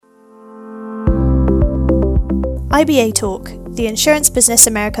IBA Talk, the Insurance Business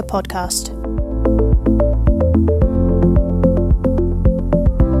America podcast.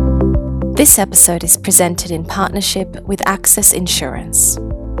 This episode is presented in partnership with Access Insurance.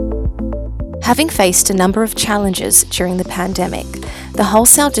 Having faced a number of challenges during the pandemic, the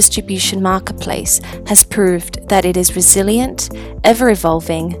wholesale distribution marketplace has proved that it is resilient,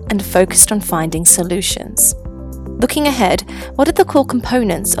 ever-evolving, and focused on finding solutions. Looking ahead, what are the core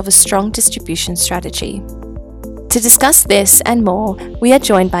components of a strong distribution strategy? To discuss this and more, we are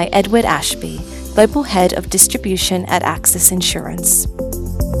joined by Edward Ashby, Global Head of Distribution at Access Insurance.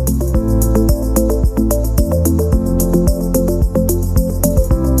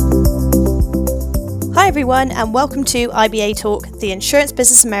 Hi everyone, and welcome to IBA Talk, the Insurance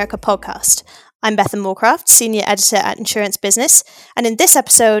Business America podcast. I'm Bethan Moorcraft, Senior Editor at Insurance Business, and in this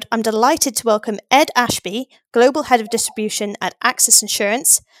episode, I'm delighted to welcome Ed Ashby, Global Head of Distribution at Access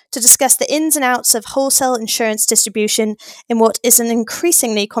Insurance, to discuss the ins and outs of wholesale insurance distribution in what is an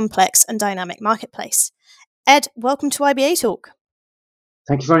increasingly complex and dynamic marketplace. Ed, welcome to IBA Talk.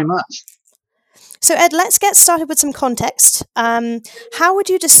 Thank you very much. So Ed, let's get started with some context. How would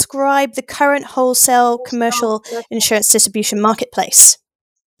you describe the current wholesale commercial insurance distribution marketplace?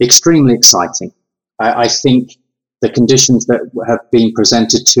 Extremely exciting. I think the conditions that have been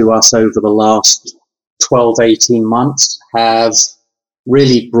presented to us over the last 12, 18 months have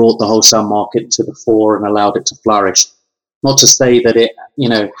really brought the wholesale market to the fore and allowed it to flourish. Not to say that it,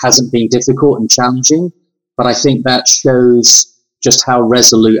 hasn't been difficult and challenging, but I think that shows just how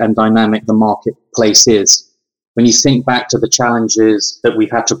resolute and dynamic the marketplace is. When you think back to the challenges that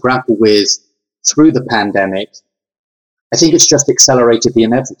we've had to grapple with through the pandemic, I think it's just accelerated the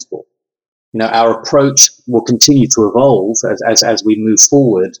inevitable. Our approach will continue to evolve as we move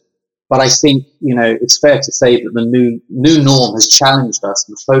forward. But I think, it's fair to say that the new norm has challenged us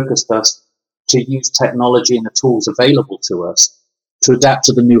and focused us to use technology and the tools available to us to adapt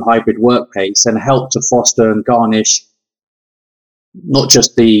to the new hybrid work pace and help to foster and garnish not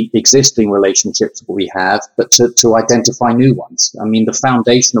just the existing relationships that we have, but to identify new ones. I mean, the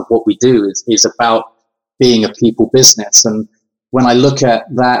foundation of what we do is about being a people business. And when I look at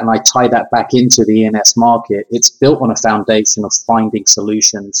that and I tie that back into the E&S market, it's built on a foundation of finding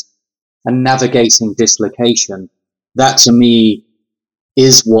solutions and navigating dislocation. That to me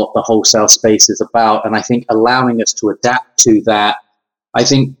is what the wholesale space is about. And I think allowing us to adapt to that, I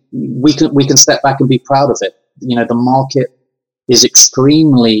think we can step back and be proud of it. The market is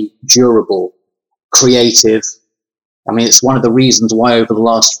extremely durable, creative. I mean, it's one of the reasons why over the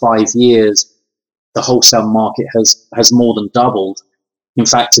last 5 years, the wholesale market has more than doubled. In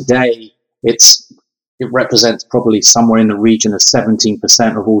fact, today it represents probably somewhere in the region of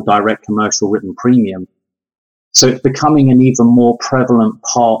 17% of all direct commercial written premium. So it's becoming an even more prevalent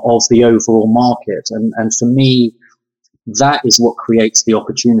part of the overall market. And for me, that is what creates the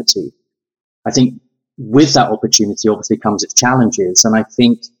opportunity. I think with that opportunity obviously comes its challenges. And I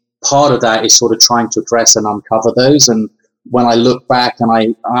think part of that is sort of trying to address and uncover those. And when I look back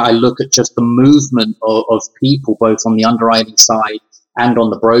and I look at just the movement of people, both on the underwriting side and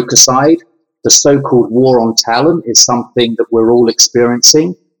on the broker side, the so-called war on talent is something that we're all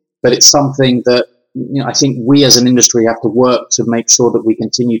experiencing, but it's something that I think we as an industry have to work to make sure that we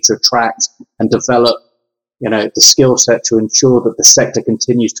continue to attract and develop the skill set to ensure that the sector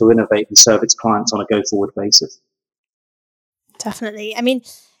continues to innovate and serve its clients on a go-forward basis. Definitely. I mean,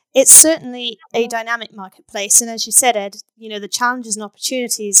 it's certainly a dynamic marketplace. And as you said, Ed, the challenges and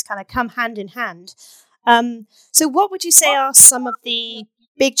opportunities kind of come hand in hand. So what would you say are some of the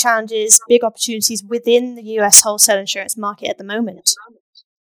big challenges, big opportunities within the US wholesale insurance market at the moment?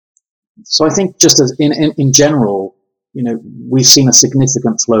 So I think just as in general, we've seen a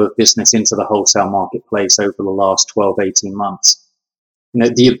significant flow of business into the wholesale marketplace over the last 12, 18 months.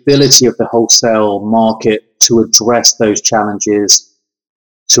 The ability of the wholesale market to address those challenges,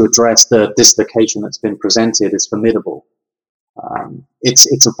 to address the dislocation that's been presented is formidable.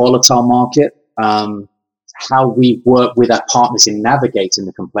 It's a volatile market. How we work with our partners in navigating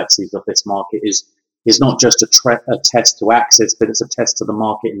the complexities of this market is not just a test to Access, but it's a test to the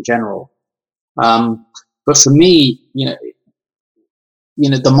market in general. But for me,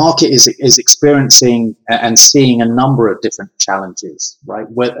 the market is experiencing and seeing a number of different challenges, right?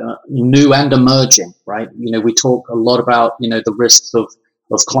 New and emerging, right? We talk a lot about, the risks of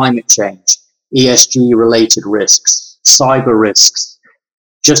climate change, ESG related risks, cyber risks,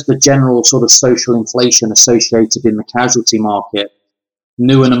 just the general sort of social inflation associated in the casualty market.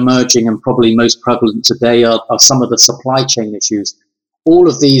 New and emerging and probably most prevalent today are some of the supply chain issues. All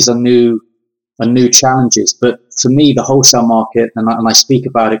of these are new challenges. But for me, the wholesale market, and I speak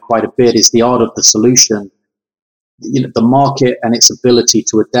about it quite a bit, is the art of the solution. the market and its ability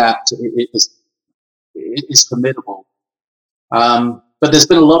to adapt is formidable. But there's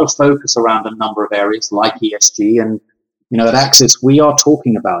been a lot of focus around a number of areas like ESG, and at Axis we are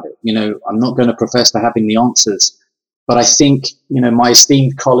talking about it. I'm not going to profess to having the answers, but I think my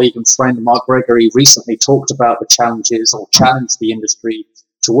esteemed colleague and friend Mark Gregory recently talked about the challenges, or challenged the industry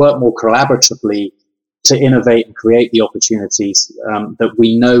to work more collaboratively to innovate and create the opportunities that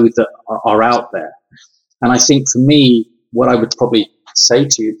we know that are out there. And I think for me, what I would probably say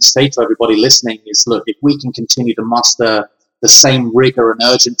to everybody listening is, look, if we can continue to muster the same rigor and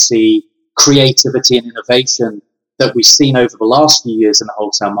urgency, creativity and innovation that we've seen over the last few years in the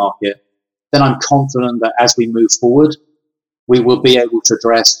wholesale market, then I'm confident that as we move forward, we will be able to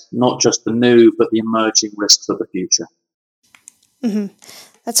address not just the new, but the emerging risks of the future. Mm-hmm.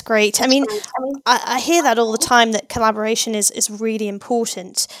 That's great. I mean, I hear that all the time, that collaboration is really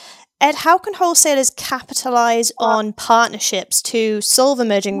important. Ed, how can wholesalers capitalize on partnerships to solve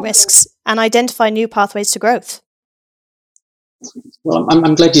emerging risks and identify new pathways to growth? Well,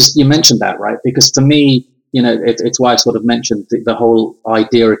 I'm glad you mentioned that, right? Because for me, it's why I sort of mentioned the whole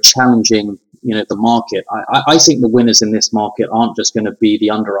idea of challenging, the market. I think the winners in this market aren't just going to be the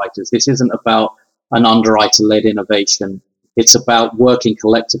underwriters. This isn't about an underwriter-led innovation. It's about working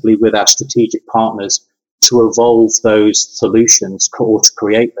collectively with our strategic partners to evolve those solutions or to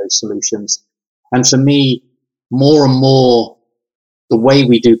create those solutions. And for me, more and more, the way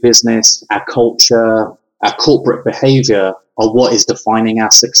we do business, our culture, our corporate behavior are what is defining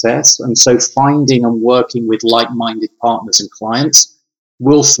our success. And so finding and working with like-minded partners and clients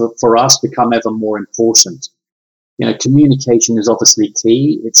will, for us, become ever more important. Communication is obviously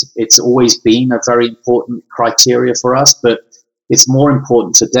key. It's always been a very important criteria for us, but it's more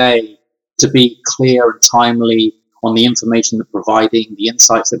important today to be clear and timely on the information that we're providing, the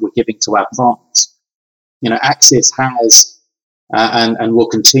insights that we're giving to our partners. Axis has and will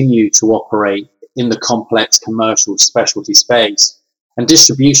continue to operate in the complex commercial specialty space. And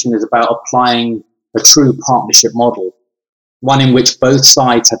distribution is about applying a true partnership model, one in which both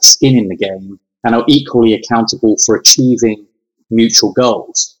sides have skin in the game and are equally accountable for achieving mutual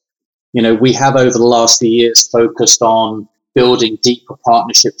goals. We have over the last few years focused on building deeper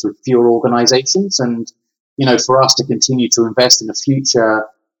partnerships with fewer organizations. And, for us to continue to invest in the future,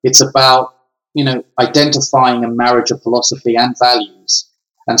 it's about, identifying a marriage of philosophy and values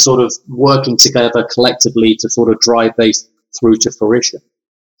and sort of working together collectively to sort of drive these through to fruition.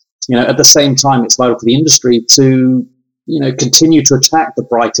 At the same time, it's vital for the industry to, continue to attract the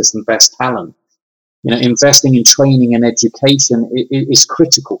brightest and best talent. Investing in training and education is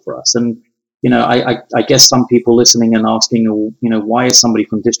critical for us. And, I guess some people listening and asking, why is somebody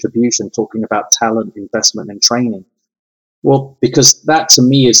from distribution talking about talent, investment and training? Well, because that to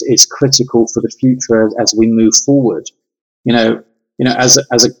me is critical for the future as we move forward. As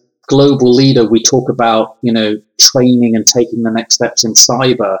a global leader, we talk about, training and taking the next steps in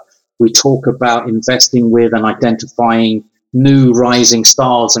cyber. We talk about investing with and identifying new rising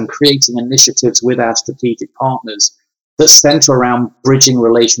stars and creating initiatives with our strategic partners that center around bridging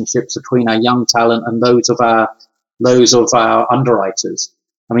relationships between our young talent and those of our underwriters.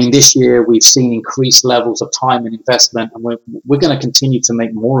 I mean, this year we've seen increased levels of time and investment, and we're going to continue to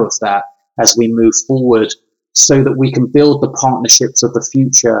make more of that as we move forward, so that we can build the partnerships of the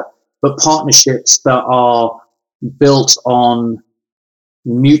future, but partnerships that are built on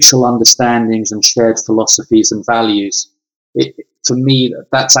mutual understandings and shared philosophies and values. For me,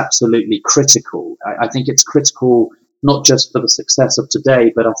 that's absolutely critical. I think it's critical not just for the success of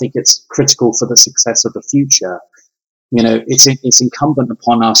today, but I think it's critical for the success of the future. It's incumbent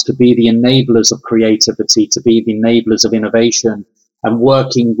upon us to be the enablers of creativity, to be the enablers of innovation, and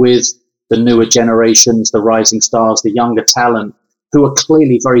working with the newer generations, the rising stars, the younger talent, who are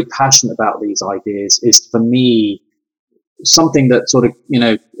clearly very passionate about these ideas, is for me something that sort of,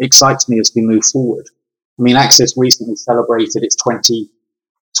 excites me as we move forward. I mean, Axis recently celebrated its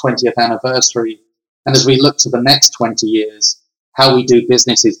 20th anniversary. And as we look to the next 20 years, how we do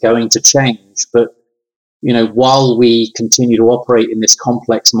business is going to change. But, while we continue to operate in this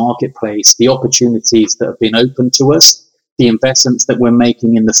complex marketplace, the opportunities that have been open to us, the investments that we're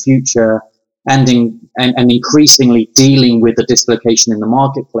making in the future, and increasingly dealing with the dislocation in the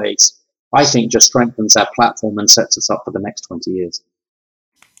marketplace, I think just strengthens our platform and sets us up for the next 20 years.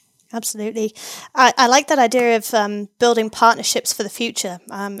 Absolutely. I like that idea of building partnerships for the future.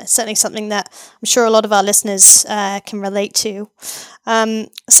 It's certainly something that I'm sure a lot of our listeners can relate to.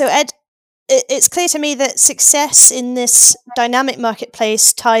 So Ed, it's clear to me that success in this dynamic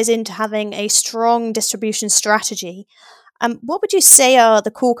marketplace ties into having a strong distribution strategy. What would you say are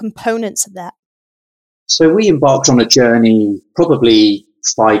the core components of that? So we embarked on a journey probably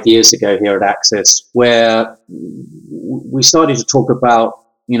 5 years ago here at Access, where we started to talk about,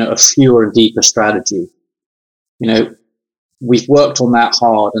 a fewer and deeper strategy. We've worked on that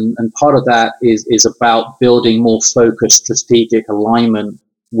hard, and part of that is about building more focused strategic alignment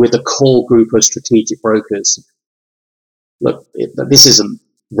with a core group of strategic brokers. Look, this isn't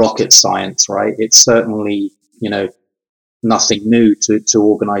rocket science, right? It's certainly, nothing new to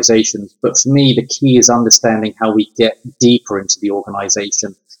organizations. But for me, the key is understanding how we get deeper into the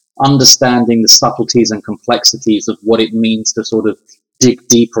organization, understanding the subtleties and complexities of what it means to sort of dig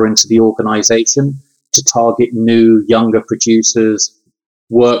deeper into the organization, to target new, younger producers,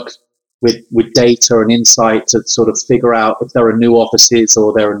 work with data and insight to sort of figure out if there are new offices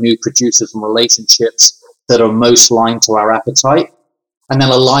or there are new producers and relationships that are most aligned to our appetite, and then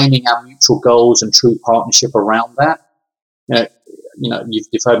aligning our mutual goals and true partnership around that.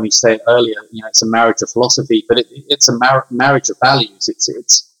 You've heard me say it earlier. It's a marriage of philosophy, but it's a marriage of values.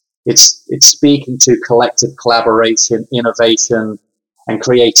 It's speaking to collective collaboration, innovation, and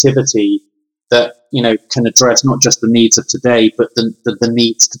creativity that can address not just the needs of today, but the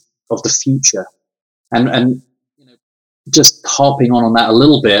needs of the future. And just harping on that a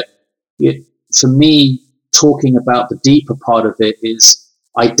little bit, for me, talking about the deeper part of it is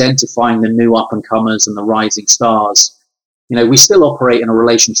identifying the new up and comers and the rising stars. We still operate in a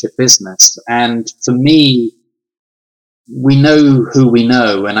relationship business, and for me, we know who we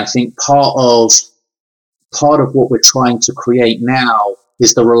know, and I think part of what we're trying to create now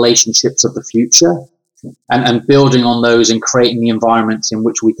is the relationships of the future, and building on those and creating the environments in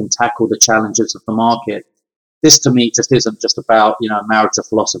which we can tackle the challenges of the market. This to me just isn't just about a marriage of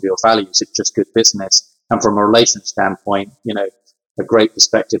philosophy or values. It's just good business, and from a relation standpoint, a great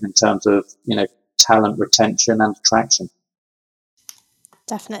perspective in terms of talent retention and attraction.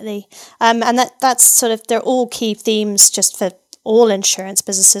 Definitely. And that's sort of, they're all key themes just for all insurance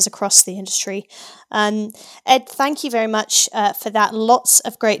businesses across the industry. Ed, thank you very much for that. Lots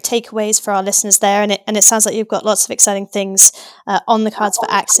of great takeaways for our listeners there. And it sounds like you've got lots of exciting things on the cards for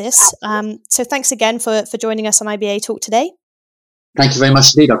Axis. So thanks again for joining us on IBA Talk today. Thank you very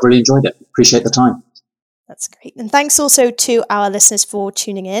much indeed. I've really enjoyed it. Appreciate the time. That's great. And thanks also to our listeners for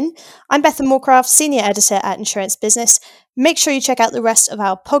tuning in. I'm Bethan Moorcraft, Senior Editor at Insurance Business. Make sure you check out the rest of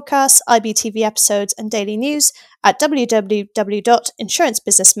our podcasts, IBTV episodes, and daily news at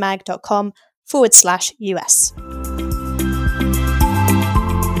www.insurancebusinessmag.com/US.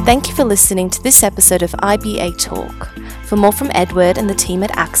 Thank you for listening to this episode of IBA Talk. For more from Edward and the team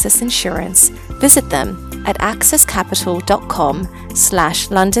at Access Insurance, visit them at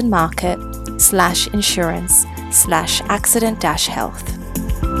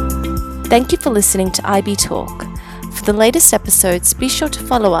accesscapital.com/londonmarket/insurance/accident-health. Thank you for listening to IB Talk. For the latest episodes, be sure to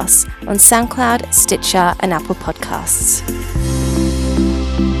follow us on SoundCloud, Stitcher, and Apple Podcasts.